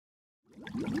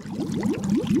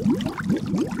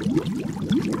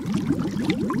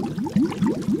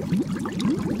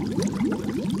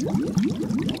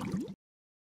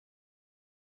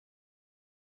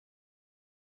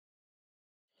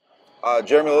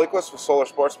Jeremy Liquid with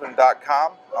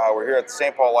SolarSportsman.com. We're here at the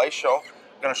St. Paul Ice Show.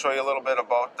 I'm going to show you a little bit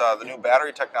about the new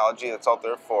battery technology that's out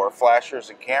there for flashers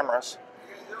and cameras.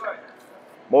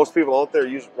 Most people out there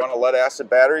run a lead acid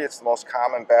battery. It's the most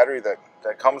common battery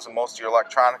that comes in most of your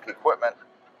electronic equipment.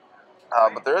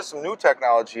 But there is some new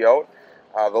technology out.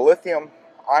 The lithium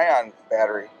ion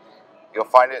battery. You'll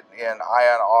find it in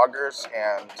ion augers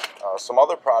and some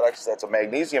other products that's a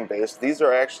magnesium based. These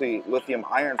are actually lithium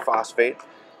iron phosphate.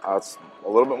 It's a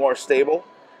little bit more stable,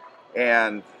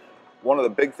 and one of the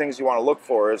big things you want to look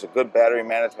for is a good battery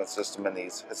management system in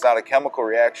these. It's not a chemical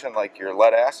reaction like your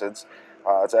lead acids.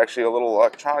 It's actually a little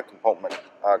electronic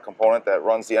component that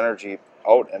runs the energy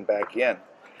out and back in.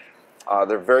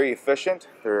 They're very efficient.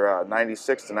 They're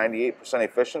 96 to 98%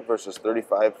 efficient versus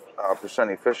 35%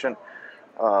 efficient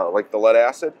like the lead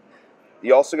acid.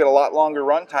 You also get a lot longer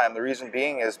runtime. The reason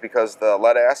being is because the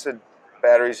lead acid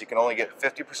batteries, you can only get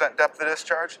 50% depth of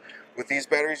discharge. With these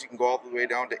batteries, you can go all the way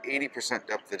down to 80%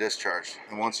 depth of discharge.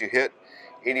 And once you hit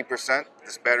 80%,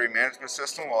 this battery management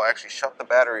system will actually shut the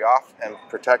battery off and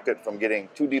protect it from getting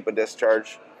too deep a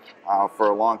discharge for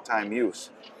a long time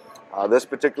use. This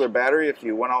particular battery, if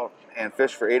you went out and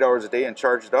fished for 8 hours a day and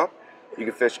charged it up, you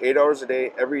can fish 8 hours a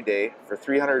day every day for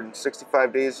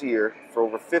 365 days a year for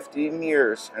over 15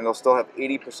 years, and they'll still have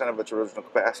 80% of its original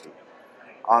capacity.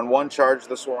 On one charge,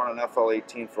 this will run an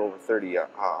FL18 for over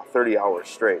 30 hours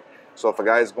straight. So if a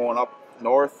guy's going up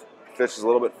north, fishes a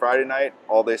little bit Friday night,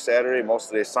 all day Saturday, most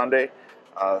of the day Sunday,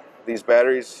 these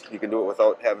batteries, you can do it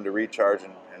without having to recharge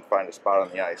and find a spot on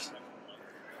the ice.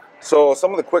 So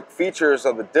some of the quick features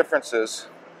of the differences,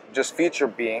 just feature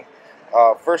being,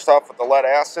 first off with the lead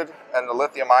acid and the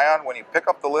lithium ion, when you pick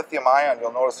up the lithium ion,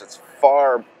 you'll notice it's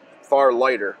far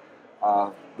lighter.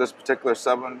 This particular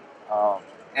 7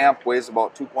 amp weighs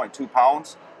about 2.2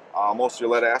 pounds. Most of your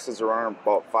lead acids are around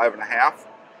about 5.5.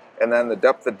 And then the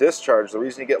depth of discharge, the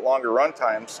reason you get longer run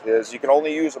times is you can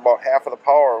only use about half of the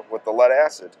power with the lead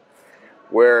acid,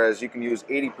 whereas you can use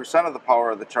 80% of the power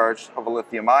of the charge of a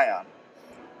lithium ion.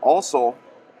 Also,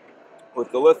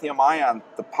 with the lithium ion,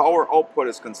 the power output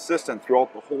is consistent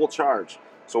throughout the whole charge.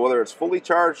 So whether it's fully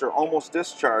charged or almost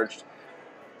discharged,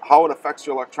 how it affects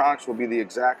your electronics will be the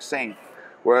exact same.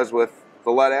 Whereas with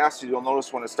the lead acid, you'll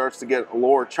notice when it starts to get a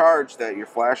lower charge that your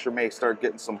flasher may start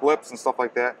getting some blips and stuff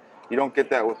like that. You don't get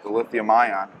that with the lithium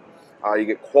ion. You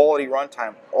get quality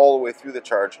runtime all the way through the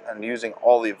charge and using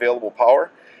all the available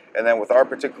power. And then with our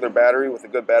particular battery, with a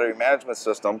good battery management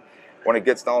system, when it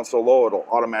gets down so low, it'll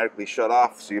automatically shut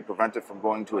off, so you prevent it from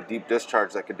going to a deep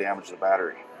discharge that could damage the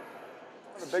battery.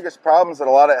 One of the biggest problems that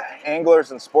a lot of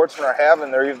anglers and sportsmen are having,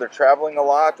 they're either traveling a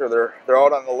lot or they're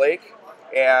out on the lake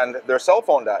and their cell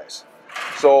phone dies.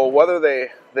 So whether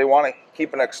they want to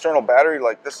keep an external battery,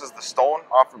 like this is the Stone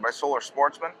offered by Solar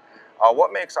Sportsman,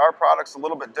 what makes our products a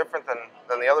little bit different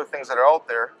than the other things that are out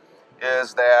there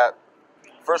is that,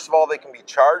 first of all, they can be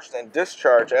charged and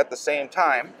discharged at the same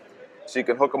time. So you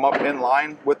can hook them up in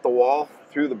line with the wall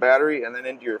through the battery and then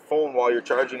into your phone while you're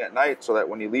charging at night, so that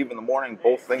when you leave in the morning,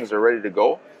 both things are ready to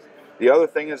go. The other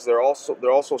thing is they're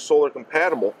also solar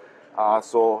compatible.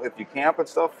 So if you camp and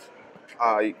stuff,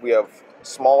 we have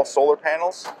small solar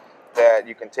panels that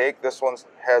you can take. This one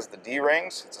has the D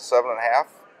rings. It's a 7.5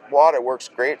 watt. It works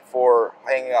great for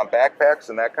hanging on backpacks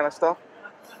and that kind of stuff.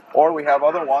 Or we have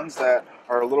other ones that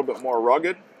are a little bit more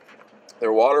rugged.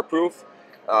 They're waterproof.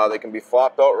 They can be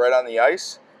flopped out right on the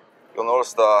ice. You'll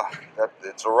notice that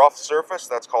it's a rough surface.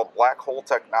 That's called black hole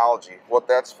technology. What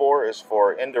that's for is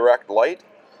for indirect light.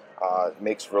 It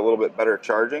makes for a little bit better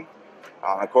charging.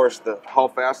 Of course, how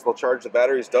fast they'll charge the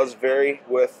batteries does vary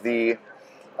with the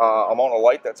amount of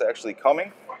light that's actually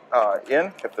coming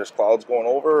in, if there's clouds going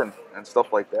over and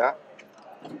stuff like that.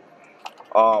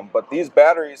 But these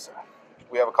batteries,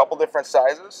 we have a couple different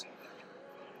sizes.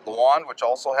 The wand, which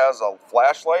also has a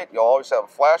flashlight. You'll always have a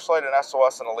flashlight, an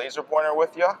SOS, and a laser pointer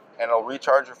with you, and it'll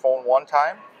recharge your phone 1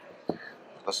 time.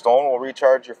 The Stone will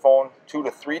recharge your phone 2 to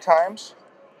 3 times.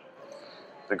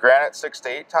 The Granite 6 to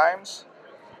 8 times.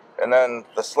 And then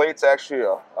the Slate's actually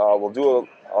will do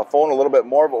a phone a little bit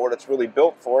more, but what it's really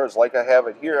built for is, like I have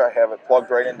it here, I have it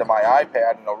plugged right into my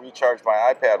iPad, and it'll recharge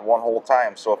my iPad 1 whole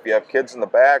time. So if you have kids in the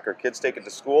back or kids take it to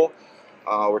school,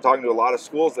 we're talking to a lot of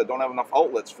schools that don't have enough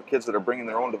outlets for kids that are bringing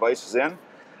their own devices in.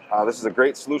 This is a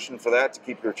great solution for that, to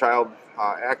keep your child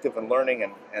active and learning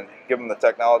and give them the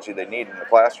technology they need in the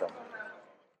classroom.